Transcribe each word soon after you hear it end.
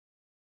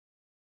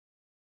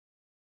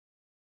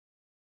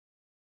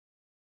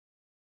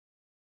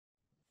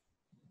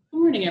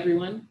morning,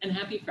 everyone, and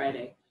happy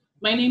Friday.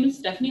 My name is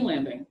Stephanie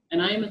Lambing,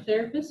 and I am a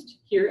therapist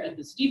here at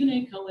the Stephen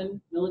A.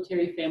 Cohen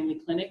Military Family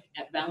Clinic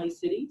at Valley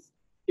Cities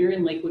here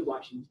in Lakewood,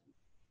 Washington.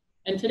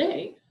 And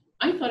today,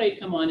 I thought I'd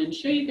come on and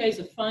show you guys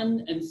a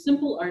fun and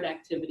simple art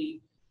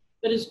activity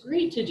that is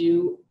great to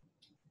do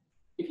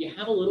if you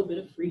have a little bit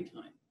of free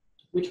time,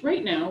 which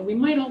right now we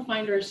might all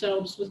find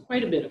ourselves with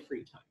quite a bit of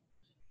free time.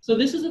 So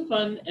this is a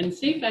fun and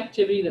safe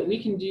activity that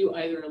we can do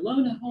either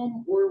alone at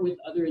home or with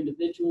other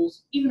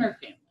individuals, even our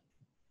family.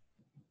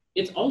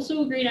 It's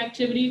also a great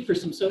activity for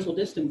some social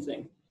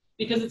distancing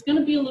because it's going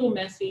to be a little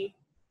messy.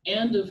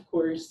 And of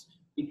course,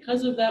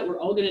 because of that, we're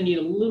all going to need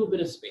a little bit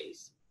of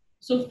space.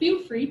 So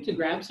feel free to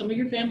grab some of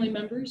your family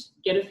members,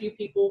 get a few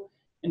people,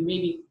 and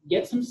maybe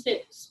get some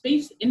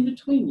space in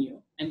between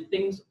you and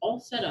things all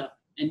set up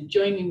and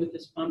join me with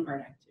this fun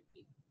art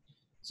activity.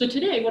 So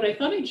today, what I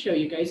thought I'd show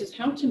you guys is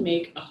how to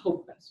make a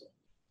hope vessel.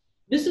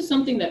 This is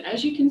something that,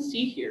 as you can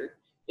see here,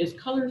 is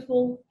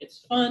colorful,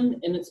 it's fun,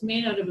 and it's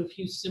made out of a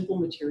few simple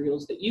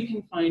materials that you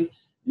can find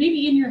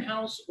maybe in your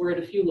house or at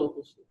a few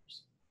local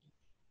stores.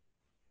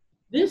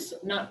 This,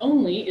 not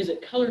only is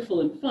it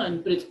colorful and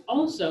fun, but it's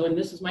also, and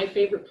this is my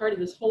favorite part of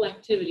this whole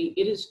activity,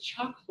 it is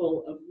chock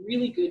full of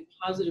really good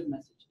positive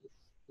messages,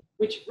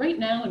 which right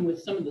now, and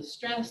with some of the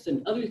stress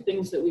and other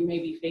things that we may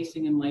be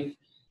facing in life,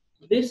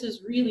 this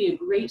is really a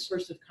great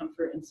source of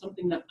comfort and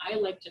something that I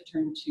like to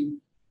turn to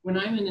when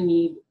I'm in the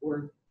need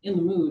or in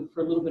the mood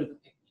for a little bit of a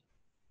picnic.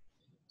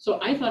 So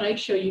I thought I'd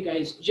show you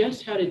guys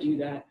just how to do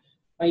that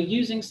by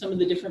using some of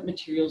the different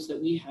materials that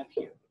we have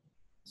here.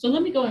 So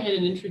let me go ahead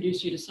and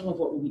introduce you to some of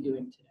what we'll be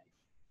doing today.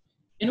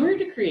 In order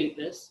to create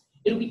this,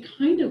 it'll be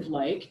kind of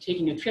like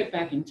taking a trip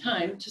back in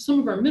time to some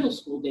of our middle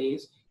school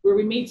days where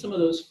we made some of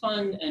those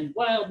fun and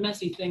wild,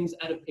 messy things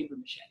out of paper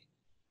mache.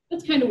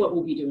 That's kind of what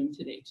we'll be doing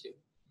today too.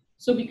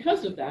 So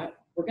because of that,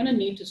 we're going to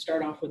need to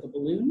start off with a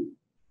balloon,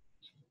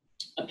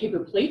 a paper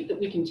plate that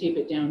we can tape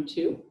it down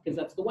to, because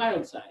that's the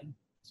wild side.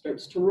 It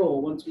starts to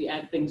roll once we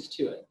add things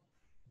to it.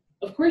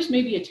 Of course,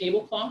 maybe a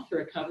tablecloth for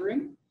a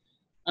covering,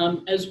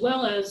 as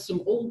well as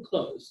some old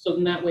clothes. So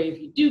then that way,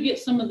 if you do get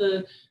some of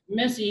the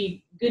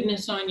messy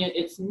goodness on you,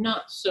 it's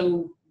not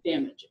so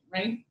damaging,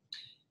 right?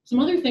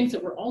 Some other things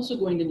that we're also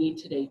going to need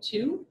today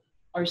too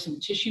are some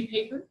tissue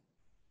paper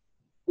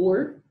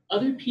or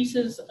other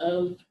pieces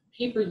of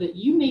paper that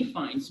you may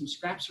find, some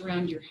scraps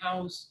around your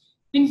house,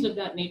 things of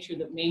that nature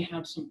that may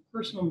have some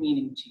personal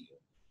meaning to you.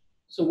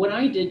 So what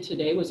I did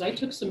today was I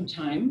took some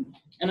time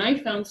and I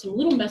found some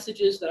little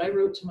messages that I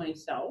wrote to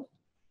myself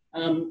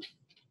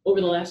over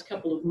the last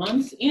couple of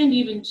months and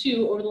even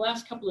too over the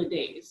last couple of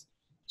days.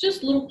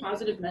 Just little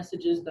positive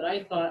messages that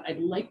I thought I'd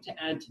like to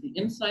add to the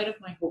inside of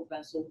my hope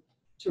vessel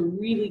to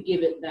really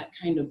give it that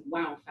kind of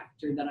wow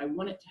factor that I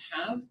want it to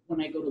have when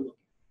I go to look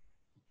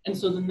at it. And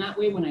so then that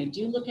way, when I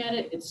do look at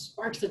it, it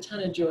sparks a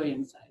ton of joy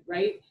inside,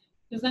 right?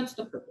 Because that's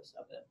the purpose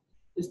of it,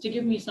 is to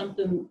give me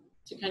something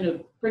to kind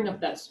of bring up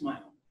that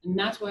smile. And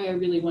that's why I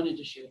really wanted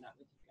to share that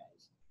with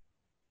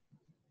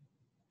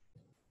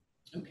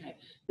you guys. Okay,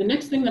 the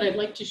next thing that I'd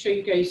like to show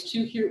you guys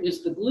too here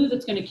is the glue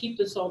that's going to keep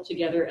this all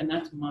together, and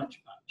that's Mod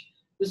Podge.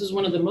 This is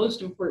one of the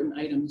most important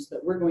items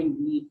that we're going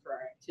to need for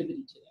our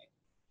activity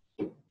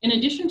today. In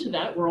addition to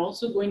that, we're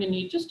also going to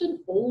need just an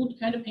old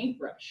kind of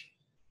paintbrush.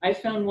 I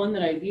found one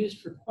that I've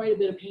used for quite a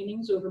bit of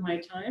paintings over my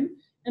time,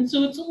 and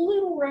so it's a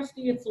little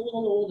rusty, it's a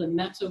little old, and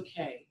that's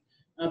okay,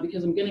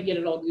 because I'm going to get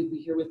it all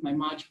goopy here with my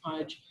Mod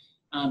Podge.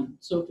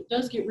 So if it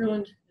does get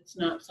ruined, it's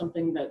not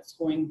something that's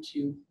going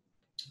to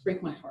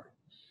break my heart.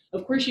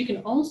 Of course, you can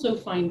also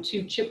find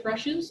 2 chip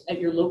brushes at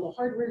your local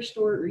hardware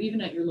store or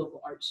even at your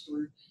local art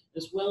store,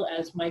 as well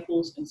as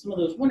Michael's and some of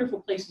those wonderful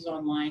places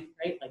online,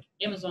 right, like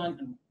Amazon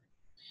and more.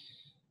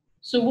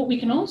 So what we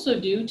can also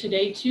do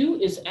today too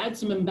is add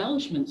some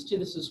embellishments to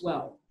this as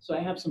well. So I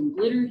have some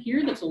glitter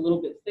here that's a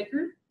little bit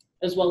thicker,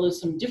 as well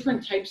as some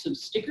different types of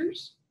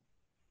stickers.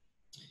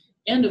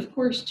 And of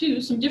course too,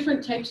 some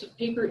different types of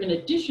paper in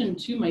addition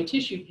to my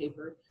tissue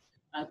paper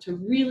to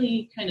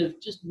really kind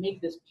of just make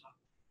this pop.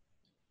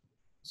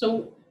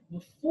 So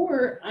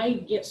before I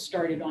get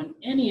started on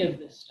any of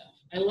this stuff,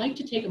 I like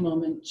to take a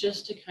moment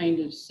just to kind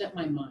of set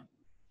my mind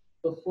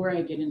before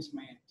I get into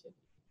my activity.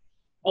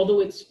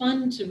 Although it's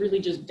fun to really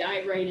just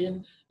dive right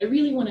in, I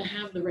really want to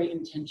have the right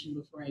intention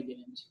before I get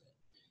into it.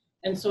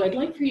 And so I'd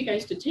like for you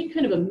guys to take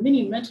kind of a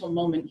mini mental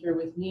moment here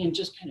with me and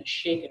just kind of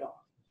shake it off.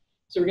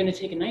 So we're going to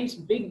take a nice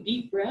big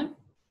deep breath.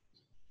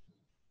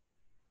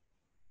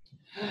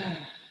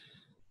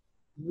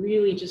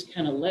 Really just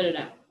kind of let it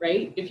out,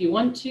 right? If you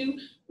want to,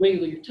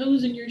 wiggle your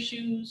toes in your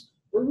shoes,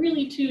 or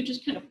really to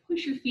just kind of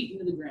push your feet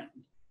into the ground,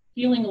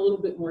 feeling a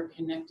little bit more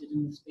connected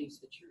in the space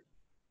that you're in.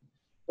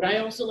 What I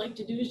also like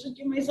to do is just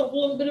give myself a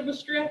little bit of a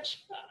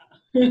stretch.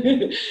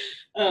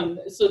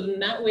 So then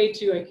that way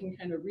too, I can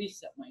kind of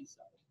reset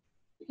myself.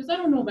 Because I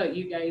don't know about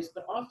you guys,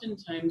 but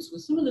oftentimes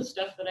with some of the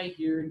stuff that I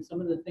hear and some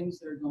of the things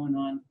that are going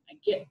on, I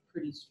get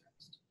pretty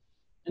stressed.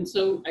 And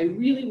so I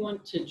really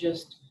want to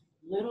just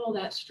let all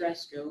that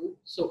stress go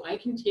so I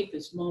can take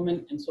this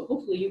moment, and so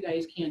hopefully you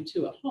guys can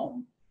too at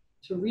home,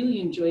 to really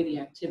enjoy the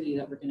activity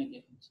that we're going to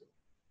get into,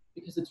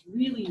 because it's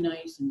really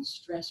nice and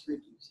stress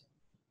reducing,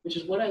 which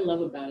is what I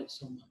love about it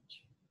so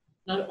much.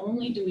 Not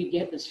only do we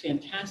get this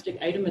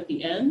fantastic item at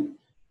the end,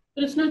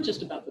 but it's not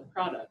just about the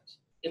product,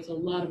 it's a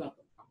lot about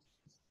the process.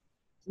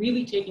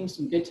 Really taking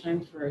some good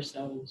time for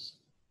ourselves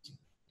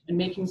and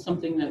making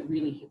something that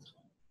really hits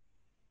home.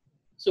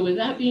 So with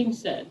that being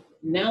said,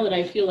 now that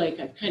I feel like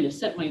I've kind of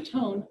set my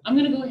tone, I'm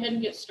going to go ahead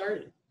and get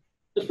started.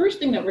 The first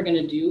thing that we're going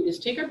to do is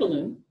take our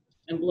balloon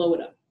and blow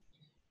it up.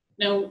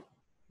 Now,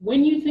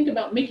 when you think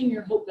about making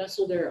your hope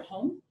vessel there at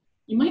home,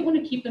 you might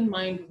want to keep in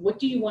mind, what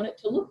do you want it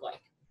to look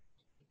like?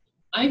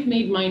 I've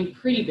made mine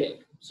pretty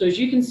big. So as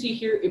you can see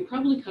here, it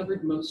probably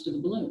covered most of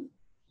the balloon.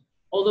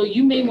 Although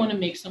you may want to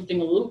make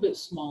something a little bit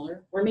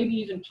smaller, or maybe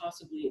even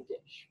possibly a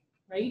dish,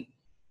 right?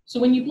 So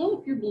when you blow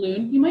up your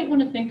balloon, you might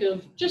want to think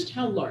of just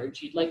how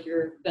large you'd like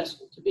your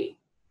vessel to be.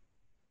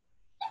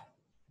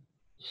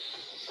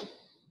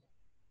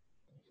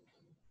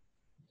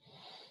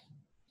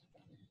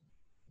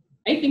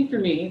 I think for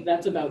me,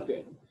 that's about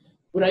good.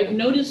 What I've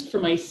noticed for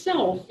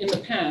myself in the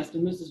past,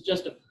 and this is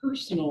just a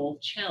personal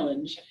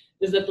challenge,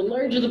 is that the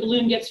larger the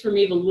balloon gets for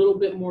me, the little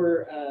bit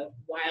more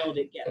wild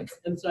it gets.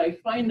 And so I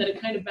find that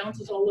it kind of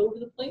bounces all over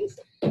the place.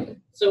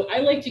 So I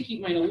like to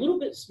keep mine a little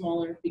bit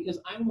smaller because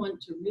I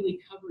want to really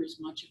cover as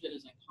much of it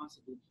as I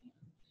possibly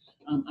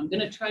can. I'm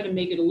gonna try to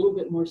make it a little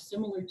bit more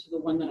similar to the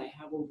one that I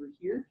have over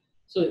here,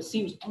 so it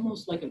seems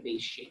almost like a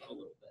base shape a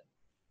little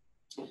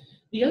bit.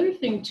 The other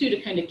thing too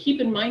to kind of keep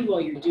in mind while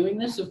you're doing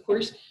this, of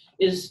course,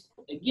 is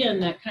again,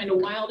 that kind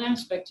of wild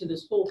aspect to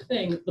this whole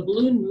thing, the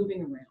balloon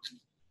moving around.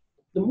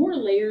 The more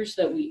layers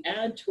that we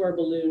add to our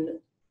balloon,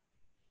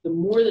 the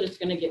more that it's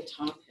going to get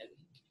top heavy.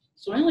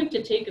 So I like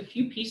to take a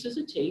few pieces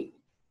of tape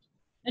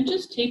and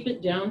just tape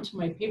it down to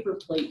my paper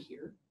plate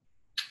here.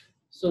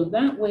 So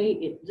that way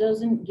it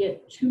doesn't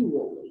get too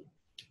rolly.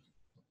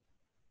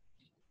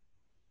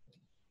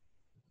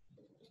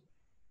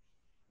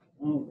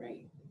 All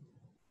right.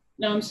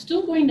 Now I'm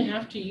still going to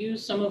have to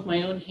use some of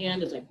my own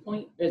hand as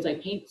I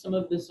paint some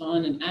of this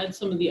on and add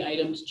some of the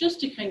items just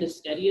to kind of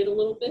steady it a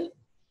little bit.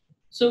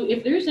 So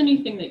if there's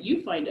anything that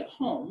you find at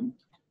home,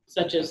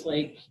 such as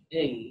like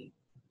a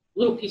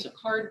little piece of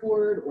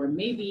cardboard or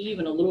maybe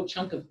even a little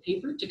chunk of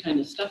paper to kind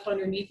of stuff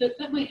underneath it,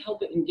 that might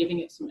help it in giving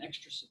it some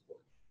extra support.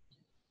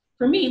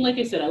 For me, like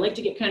I said, I like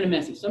to get kind of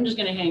messy, so I'm just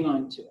going to hang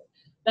on to it.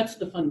 That's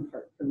the fun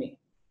part for me.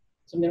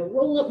 So I'm going to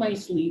roll up my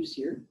sleeves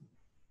here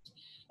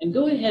and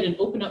go ahead and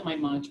open up my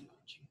Mod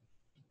Podge.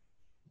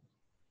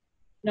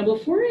 Now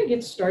before I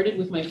get started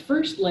with my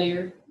first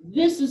layer,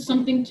 this is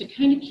something to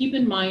kind of keep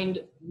in mind,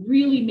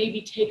 really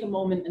maybe take a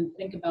moment and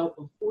think about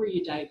before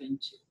you dive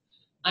into.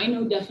 I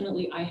know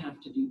definitely I have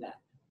to do that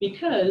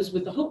because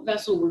with the Hope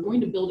Vessel, we're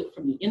going to build it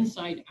from the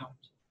inside out.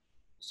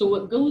 So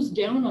what goes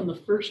down on the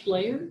first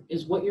layer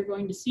is what you're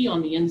going to see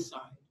on the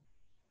inside.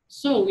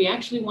 So we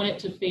actually want it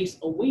to face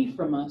away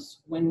from us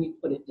when we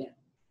put it down.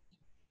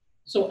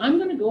 So I'm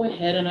going to go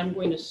ahead and I'm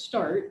going to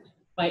start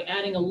by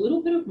adding a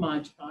little bit of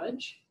Mod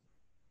Podge,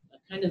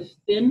 a kind of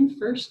thin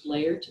first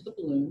layer to the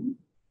balloon.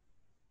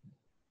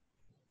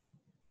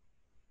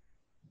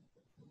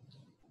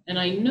 And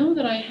I know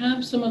that I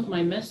have some of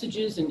my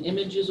messages and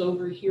images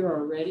over here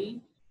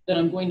already that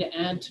I'm going to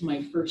add to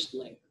my first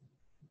layer.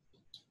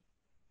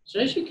 So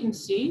as you can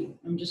see,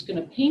 I'm just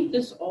going to paint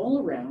this all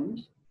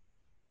around.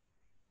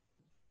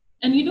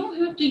 And you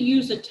don't have to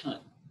use a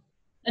ton.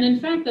 And in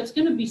fact, that's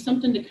going to be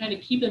something to kind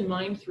of keep in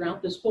mind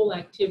throughout this whole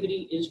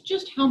activity is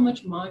just how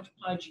much Mod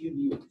Podge you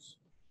use.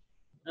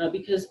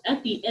 Because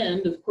at the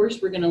end, of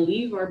course, we're going to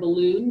leave our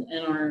balloon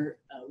and our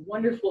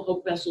wonderful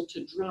Hope Vessel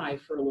to dry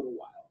for a little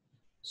while.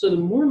 So the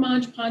more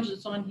Mod Podge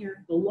that's on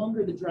here, the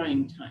longer the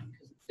drying time,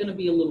 because it's going to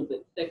be a little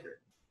bit thicker.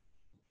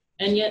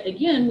 And yet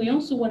again, we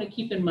also want to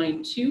keep in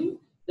mind too,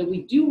 that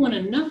we do want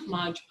enough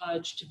Mod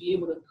Podge to be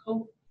able to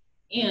coat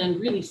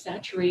and really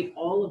saturate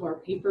all of our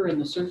paper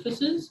and the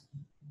surfaces.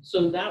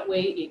 So that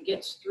way it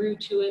gets through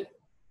to it.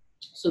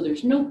 So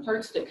there's no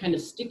parts that kind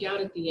of stick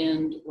out at the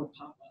end or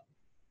pop up.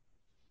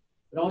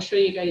 But I'll show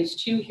you guys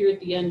too here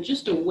at the end,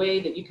 just a way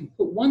that you can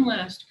put one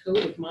last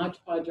coat of Mod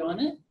Podge on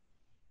it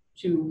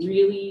to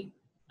really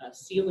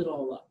seal it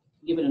all up,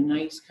 give it a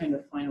nice kind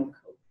of final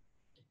coat.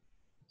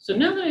 So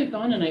now that I've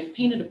gone and I've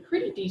painted a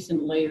pretty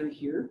decent layer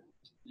here,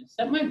 I'm going to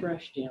set my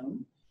brush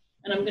down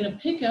and I'm going to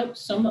pick up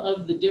some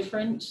of the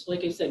different,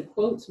 like I said,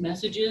 quotes,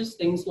 messages,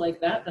 things like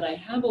that I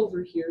have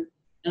over here,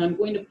 and I'm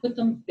going to put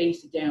them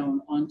face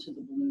down onto the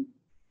balloon.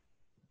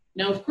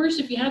 Now, of course,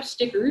 if you have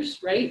stickers,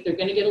 right, they're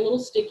going to get a little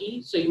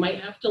sticky, so you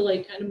might have to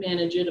like kind of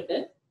manage it a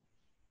bit.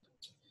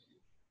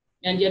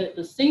 And yet at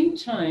the same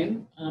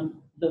time,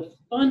 the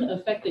fun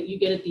effect that you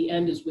get at the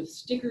end is with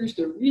stickers,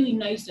 they're really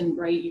nice and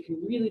bright. You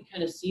can really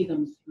kind of see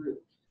them through.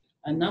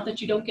 And not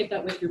that you don't get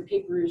that with your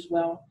paper as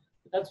well,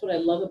 but that's what I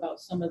love about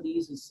some of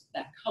these is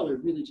that color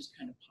really just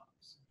kind of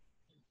pops.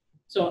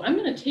 So I'm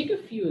going to take a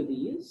few of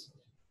these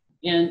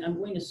and I'm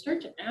going to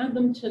start to add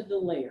them to the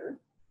layer,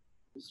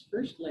 this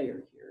first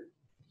layer here.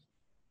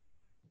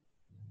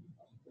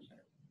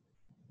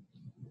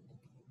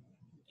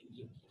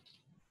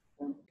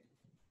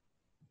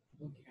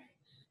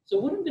 So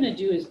what I'm gonna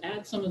do is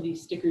add some of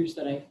these stickers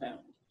that I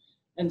found.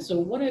 And so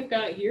what I've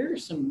got here are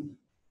some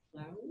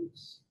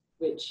clouds,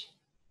 which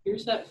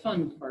here's that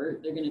fun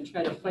part. They're gonna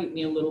try to fight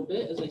me a little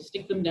bit as I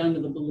stick them down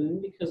to the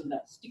balloon because of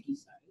that sticky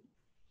side.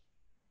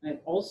 I've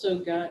also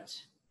got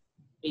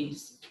a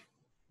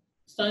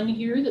sun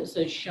here that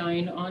says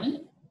shine on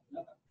it,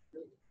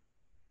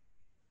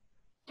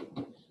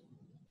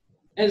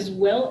 as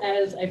well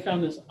as I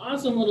found this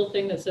awesome little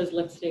thing that says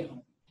let's stay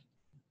home.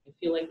 I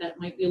feel like that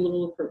might be a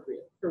little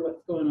appropriate for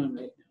what's going on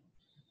right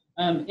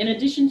now. In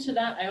addition to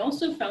that, I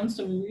also found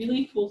some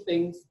really cool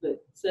things that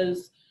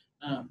says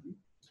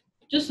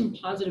just some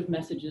positive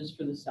messages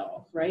for the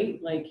self, right?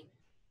 Like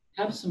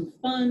have some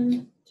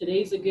fun,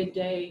 today's a good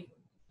day,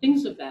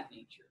 things of that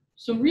nature.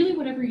 So really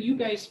whatever you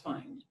guys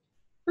find,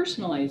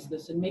 personalize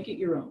this and make it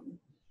your own.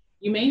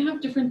 You may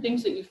have different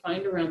things that you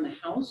find around the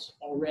house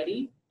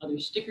already, other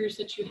stickers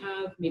that you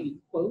have, maybe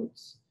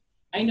quotes.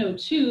 I know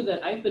too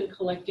that I've been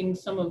collecting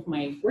some of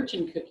my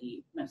fortune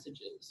cookie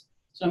messages.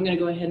 So I'm gonna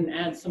go ahead and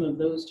add some of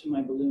those to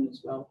my balloon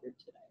as well here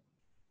today.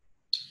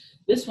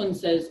 This one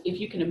says, if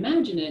you can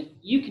imagine it,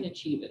 you can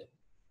achieve it.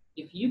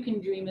 If you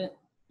can dream it,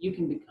 you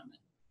can become it.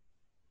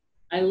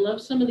 I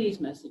love some of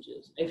these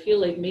messages. I feel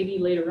like maybe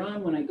later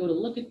on when I go to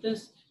look at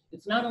this,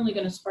 it's not only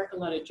gonna spark a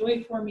lot of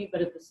joy for me,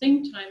 but at the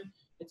same time,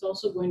 it's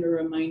also going to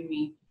remind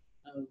me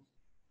of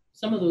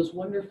some of those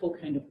wonderful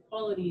kind of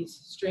qualities,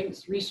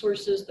 strengths,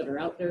 resources that are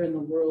out there in the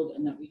world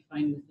and that we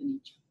find within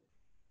each other.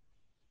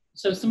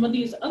 So some of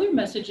these other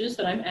messages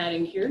that I'm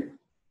adding here,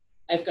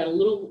 I've got a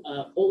little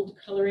old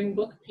coloring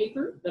book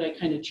paper that I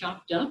kind of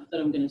chopped up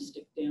that I'm going to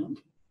stick down.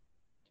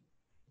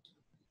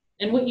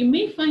 And what you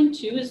may find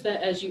too is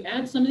that as you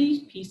add some of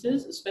these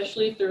pieces,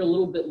 especially if they're a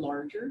little bit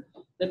larger,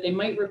 that they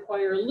might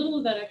require a little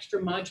of that extra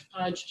Mod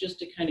Podge just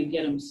to kind of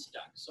get them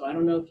stuck. So I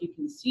don't know if you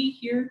can see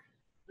here,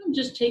 I'm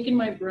just taking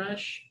my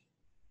brush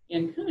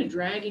and kind of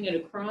dragging it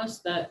across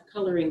that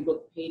coloring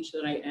book page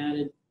that I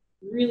added,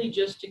 really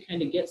just to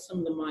kind of get some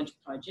of the Mod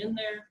Podge in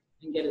there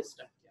and get it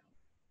stuck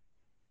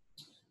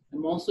down.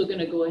 I'm also going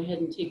to go ahead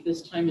and take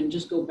this time and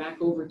just go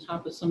back over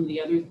top of some of the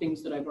other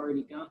things that I've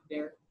already got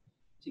there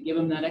to give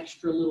them that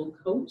extra little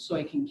coat so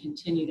I can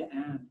continue to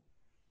add.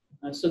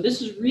 So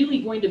this is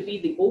really going to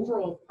be the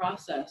overall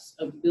process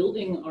of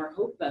building our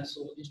hope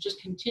vessel, is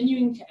just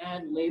continuing to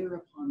add layer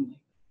upon layer.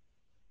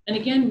 And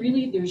again,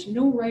 really, there's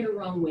no right or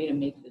wrong way to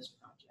make this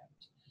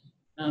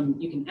project.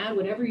 You can add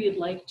whatever you'd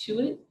like to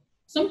it.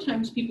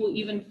 Sometimes people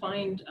even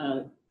find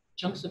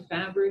chunks of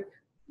fabric,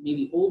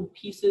 maybe old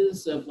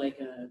pieces of like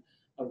a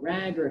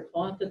rag or a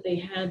cloth that they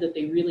had that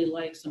they really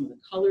like, some of the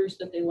colors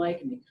that they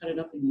like, and they cut it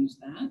up and use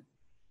that.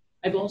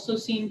 I've also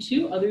seen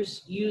too,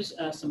 others use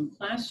some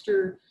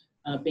plaster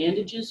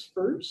bandages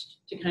first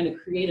to kind of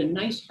create a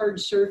nice hard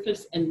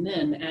surface and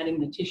then adding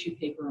the tissue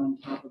paper on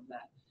top of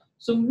that.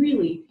 So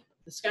really,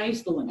 the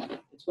sky's the limit.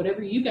 It's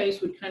whatever you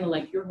guys would kind of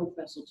like your hope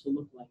vessel to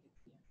look like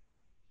at the end.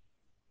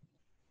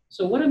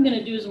 So what I'm going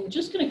to do is I'm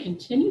just going to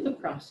continue the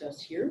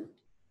process here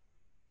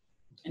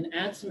and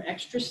add some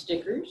extra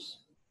stickers.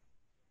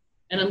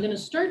 And I'm going to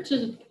start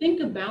to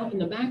think about in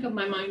the back of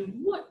my mind,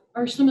 what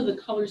are some of the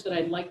colors that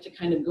I'd like to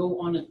kind of go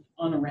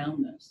on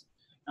around this.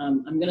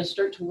 I'm going to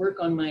start to work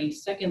on my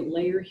second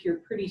layer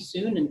here pretty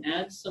soon and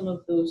add some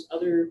of those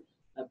other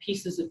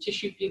pieces of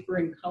tissue paper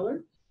and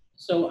color.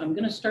 So I'm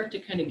going to start to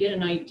kind of get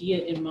an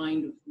idea in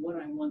mind of what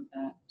I want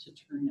that to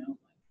turn out like,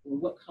 or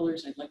what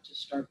colors I'd like to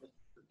start with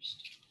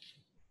first.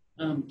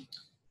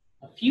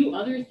 A few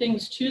other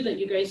things too that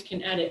you guys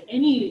can add at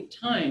any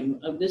time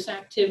of this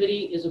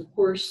activity is of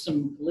course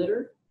some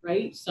glitter,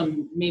 right?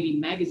 Some maybe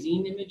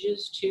magazine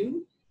images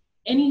too.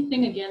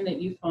 Anything again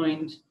that you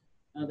find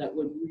that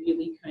would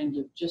really kind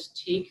of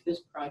just take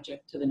this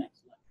project to the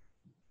next level.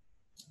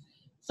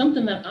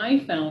 Something that I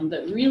found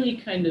that really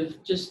kind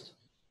of just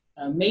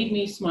made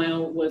me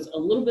smile was a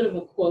little bit of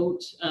a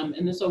quote,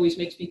 and this always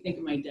makes me think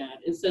of my dad.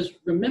 It says,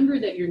 "Remember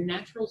that your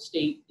natural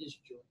state is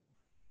joy."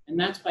 And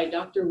that's by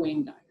Dr.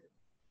 Wayne Dyer.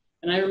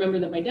 And I remember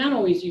that my dad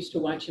always used to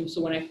watch him.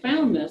 So when I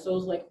found this, I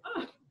was like,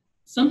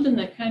 something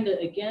that kind of,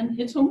 again,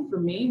 hits home for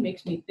me,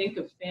 makes me think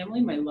of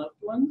family, my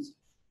loved ones.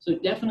 So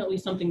definitely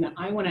something that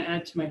I want to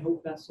add to my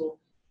hope vessel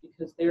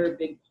because they're a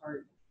big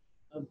part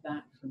of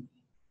that for me.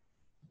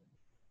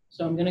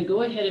 So I'm going to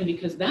go ahead and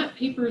because that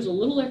paper is a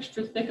little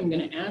extra thick, I'm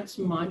going to add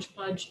some Mod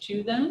Podge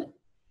to that.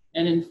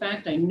 And in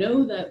fact, I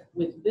know that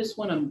with this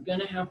one, I'm going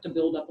to have to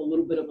build up a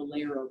little bit of a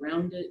layer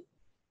around it,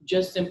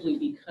 just simply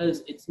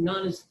because it's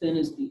not as thin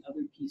as the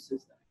other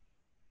pieces.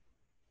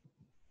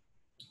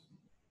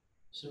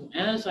 So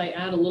as I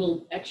add a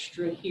little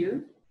extra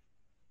here,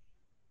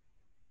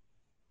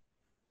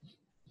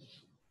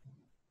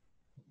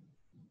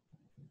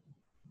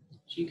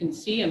 so you can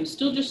see I'm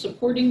still just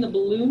supporting the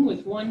balloon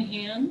with one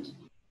hand.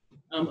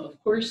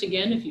 Of course,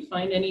 again, if you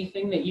find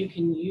anything that you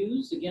can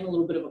use, again, a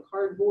little bit of a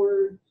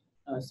cardboard,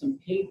 some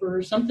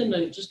paper, something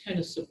to just kind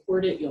of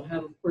support it. You'll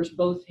have, of course,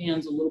 both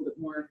hands a little bit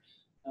more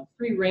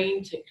free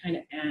reign to kind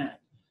of add.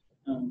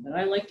 But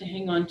I like to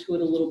hang on to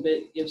it a little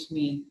bit. It gives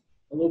me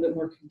a little bit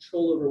more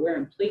control over where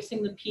I'm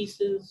placing the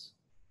pieces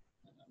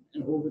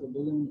and over the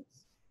balloon.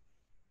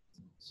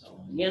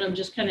 So again, I'm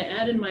just kind of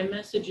adding my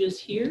messages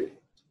here.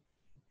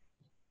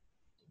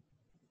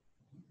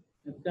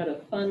 I've got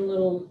a fun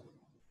little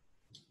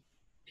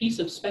piece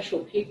of special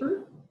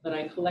paper that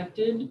I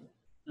collected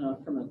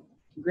from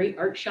a great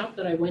art shop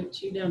that I went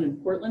to down in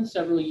Portland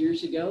several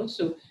years ago.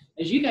 So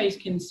as you guys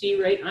can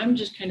see, right, I'm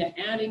just kind of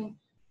adding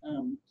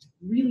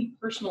really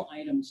personal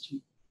items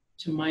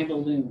to my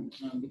balloon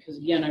because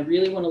again, I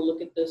really want to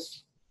look at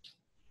this,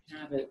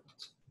 have it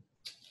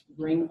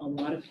bring a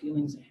lot of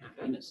feelings of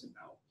happiness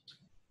about.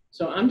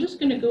 So I'm just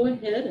going to go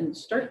ahead and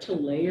start to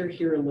layer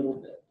here a little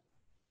bit.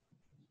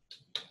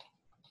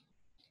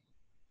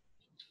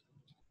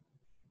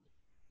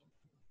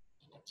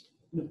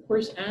 And of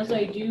course, as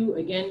I do,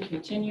 again,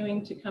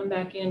 continuing to come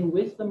back in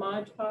with the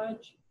Mod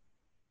Podge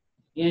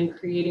and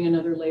creating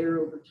another layer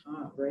over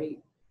top, right?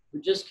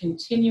 We're just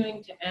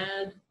continuing to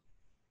add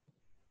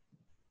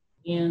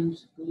and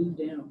glue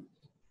down.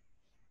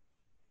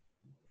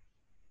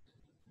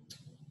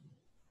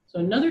 So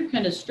another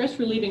kind of stress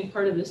relieving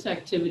part of this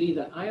activity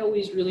that I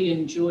always really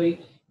enjoy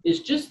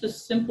is just the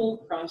simple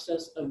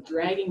process of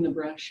dragging the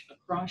brush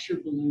across your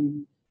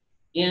balloon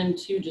and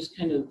to just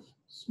kind of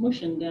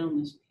smushing down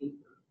this paper.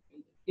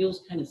 It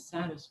feels kind of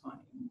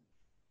satisfying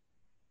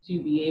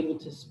to be able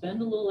to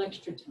spend a little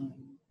extra time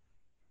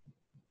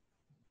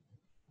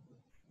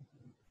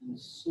and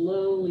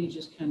slowly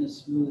just kind of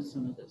smooth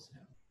some of this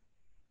out.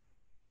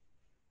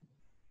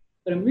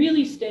 But I'm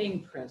really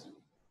staying present.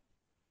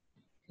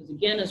 Because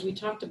again, as we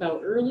talked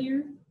about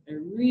earlier, I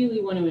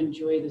really want to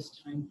enjoy this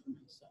time for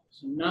myself.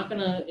 So I'm not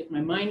gonna, if my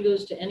mind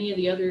goes to any of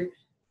the other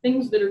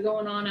things that are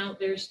going on out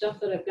there, stuff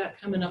that I've got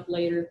coming up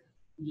later,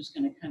 I'm just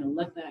gonna kind of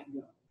let that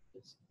go.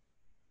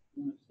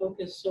 I'm gonna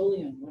focus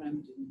solely on what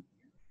I'm doing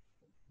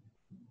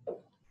here.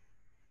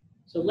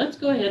 So let's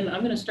go ahead and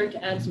I'm gonna start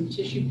to add some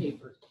tissue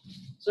paper.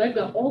 So I've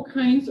got all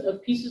kinds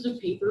of pieces of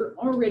paper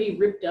already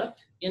ripped up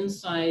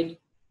inside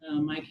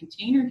my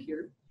container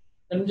here.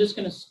 And I'm just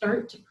gonna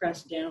start to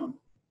press down.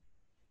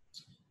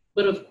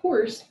 But of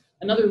course,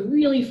 another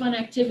really fun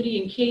activity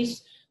in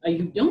case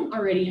you don't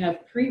already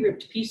have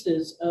pre-ripped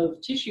pieces of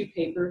tissue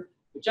paper,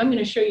 which I'm going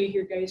to show you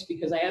here, guys,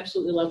 because I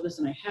absolutely love this.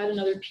 And I had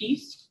another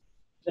piece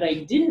that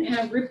I didn't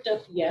have ripped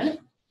up yet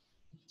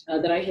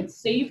that I had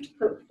saved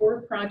for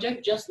a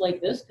project just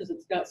like this because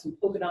it's got some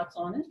polka dots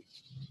on it.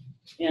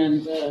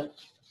 And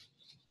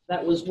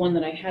that was one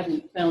that I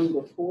hadn't found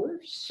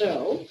before.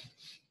 So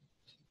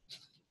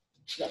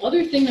the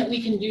other thing that we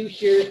can do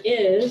here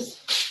is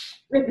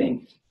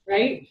ripping.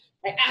 Right?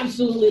 I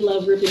absolutely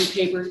love ripping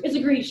paper. It's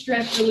a great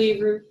stress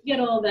reliever. Get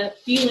all that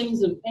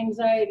feelings of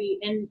anxiety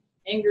and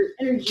anger,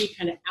 energy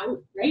kind of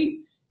out, right?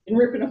 And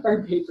ripping up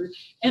our paper.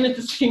 And at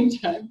the same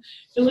time,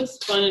 it looks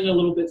fun and a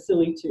little bit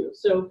silly too.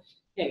 So,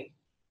 hey,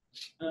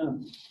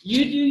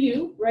 you do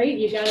you, right?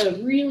 You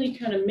gotta really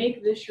kind of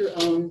make this your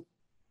own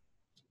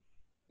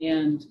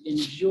and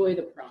enjoy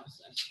the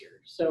process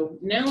here. So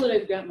now that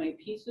I've got my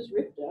pieces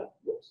ripped up,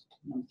 whoops,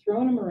 I'm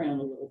throwing them around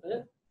a little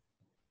bit.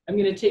 I'm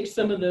going to take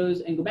some of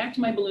those and go back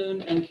to my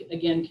balloon and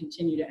again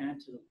continue to add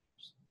to the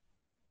layers.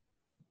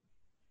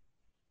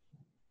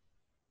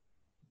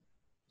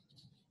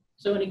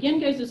 So, and again,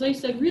 guys, as I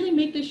said, really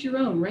make this your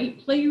own, right?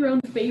 Play your own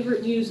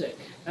favorite music.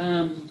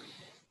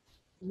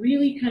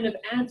 Really kind of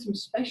add some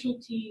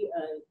specialty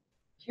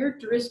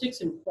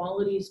characteristics and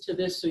qualities to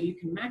this so you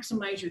can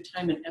maximize your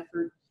time and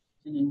effort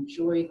and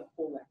enjoy the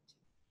whole activity.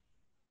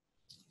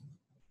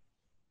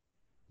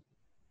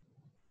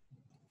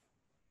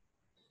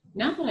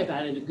 Now that I've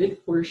added a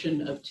good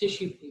portion of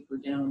tissue paper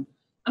down,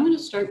 I'm going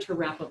to start to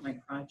wrap up my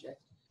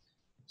project.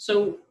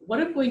 So what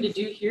I'm going to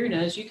do here, and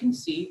as you can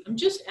see, I'm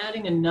just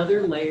adding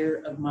another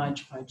layer of Mod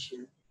Podge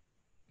here.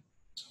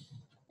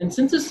 And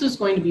since this is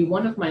going to be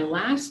one of my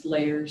last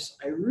layers,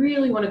 I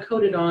really want to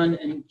coat it on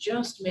and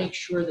just make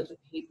sure that the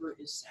paper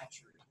is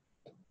saturated.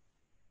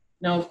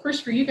 Now, of course,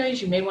 for you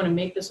guys, you may want to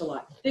make this a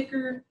lot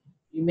thicker.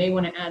 You may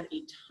want to add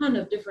a ton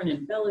of different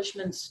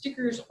embellishments,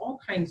 stickers, all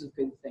kinds of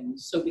good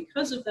things. So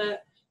because of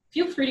that,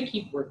 feel free to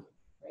keep working,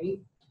 right?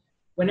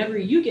 Whenever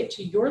you get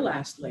to your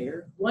last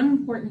layer, one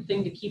important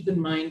thing to keep in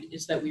mind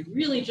is that we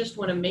really just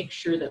want to make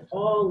sure that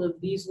all of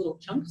these little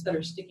chunks that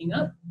are sticking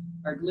up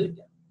are glued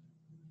down.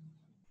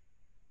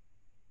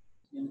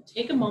 I'm going to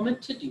take a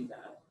moment to do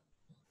that.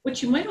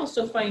 What you might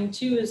also find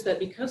too is that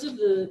because of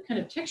the kind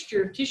of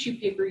texture of tissue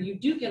paper, you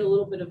do get a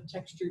little bit of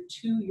texture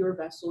to your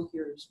vessel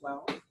here as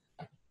well.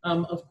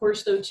 Of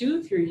course, though,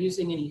 too, if you're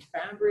using any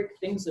fabric,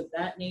 things of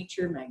that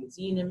nature,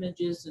 magazine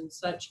images and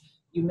such,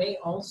 you may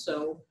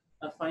also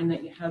find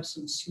that you have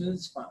some smooth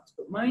spots.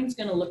 But mine's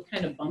going to look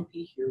kind of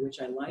bumpy here, which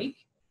I like,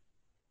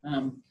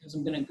 because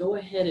I'm going to go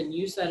ahead and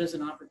use that as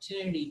an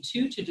opportunity,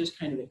 too, to just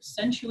kind of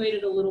accentuate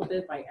it a little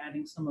bit by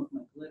adding some of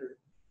my glitter,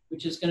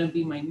 which is going to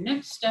be my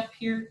next step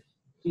here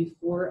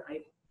before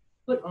I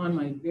put on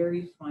my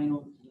very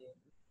final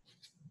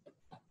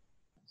layer.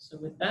 So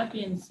with that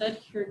being said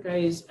here,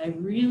 guys, I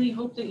really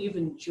hope that you've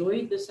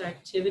enjoyed this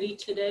activity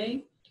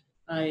today.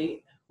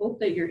 I hope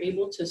that you're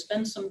able to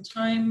spend some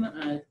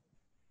time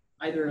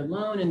either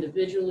alone,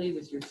 individually,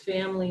 with your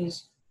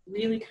families,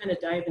 really kind of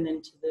diving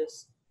into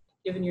this,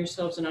 giving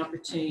yourselves an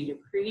opportunity to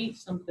create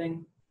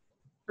something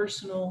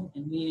personal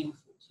and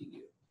meaningful to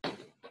you.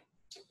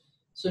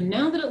 So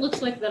now that it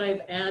looks like that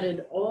I've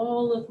added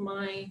all of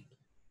my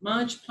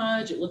Mod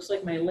Podge, it looks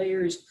like my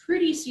layer is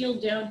pretty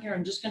sealed down here.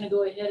 I'm just going to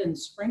go ahead and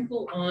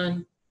sprinkle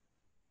on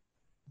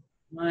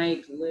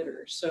my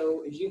glitter.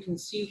 So as you can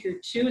see here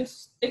too,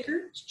 it's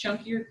thicker, it's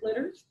chunkier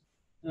glitter.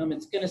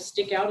 It's going to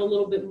stick out a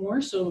little bit more,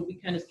 so it'll be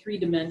kind of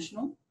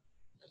three-dimensional.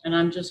 And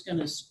I'm just going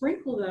to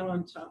sprinkle that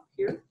on top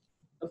here.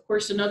 Of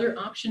course, another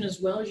option as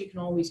well is you can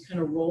always kind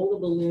of roll the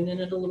balloon in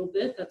it a little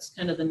bit. That's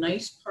kind of the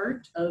nice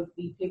part of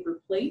the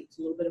paper plate. It's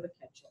a little bit of a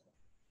catch-all.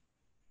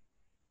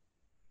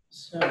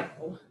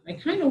 So I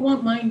kind of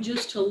want mine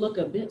just to look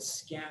a bit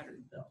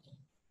scattered though.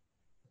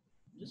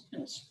 I'm just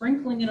kind of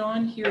sprinkling it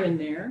on here and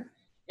there.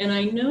 And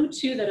I know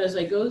too that as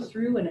I go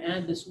through and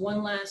add this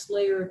one last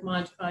layer of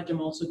Mod Podge, I'm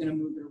also going to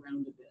move it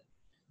around a bit.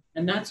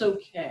 And that's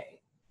okay.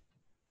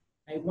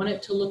 I want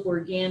it to look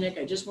organic.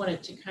 I just want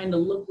it to kind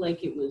of look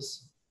like it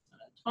was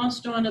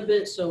tossed on a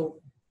bit.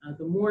 So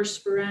the more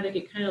sporadic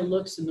it kind of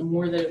looks and the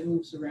more that it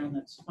moves around,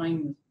 that's fine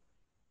with me.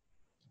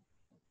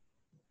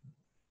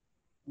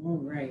 All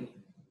right.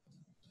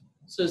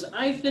 So as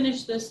I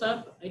finish this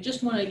up, I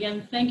just want to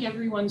again thank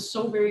everyone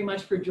so very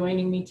much for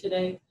joining me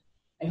today.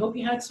 I hope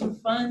you had some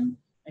fun.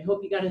 I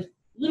hope you got a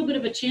little bit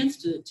of a chance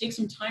to take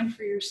some time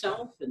for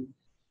yourself and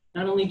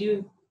not only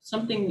do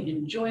something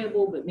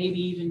enjoyable, but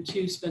maybe even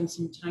to spend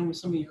some time with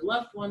some of your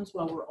loved ones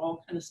while we're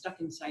all kind of stuck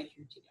inside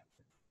here together.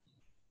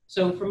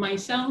 So from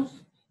myself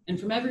and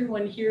from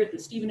everyone here at the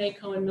Stephen A.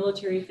 Cohen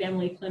Military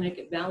Family Clinic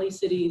at Valley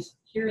Cities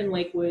here in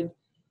Lakewood,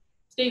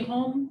 stay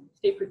home,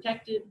 stay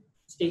protected,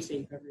 stay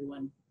safe,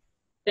 everyone.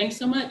 Thanks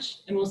so much,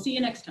 and we'll see you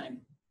next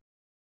time.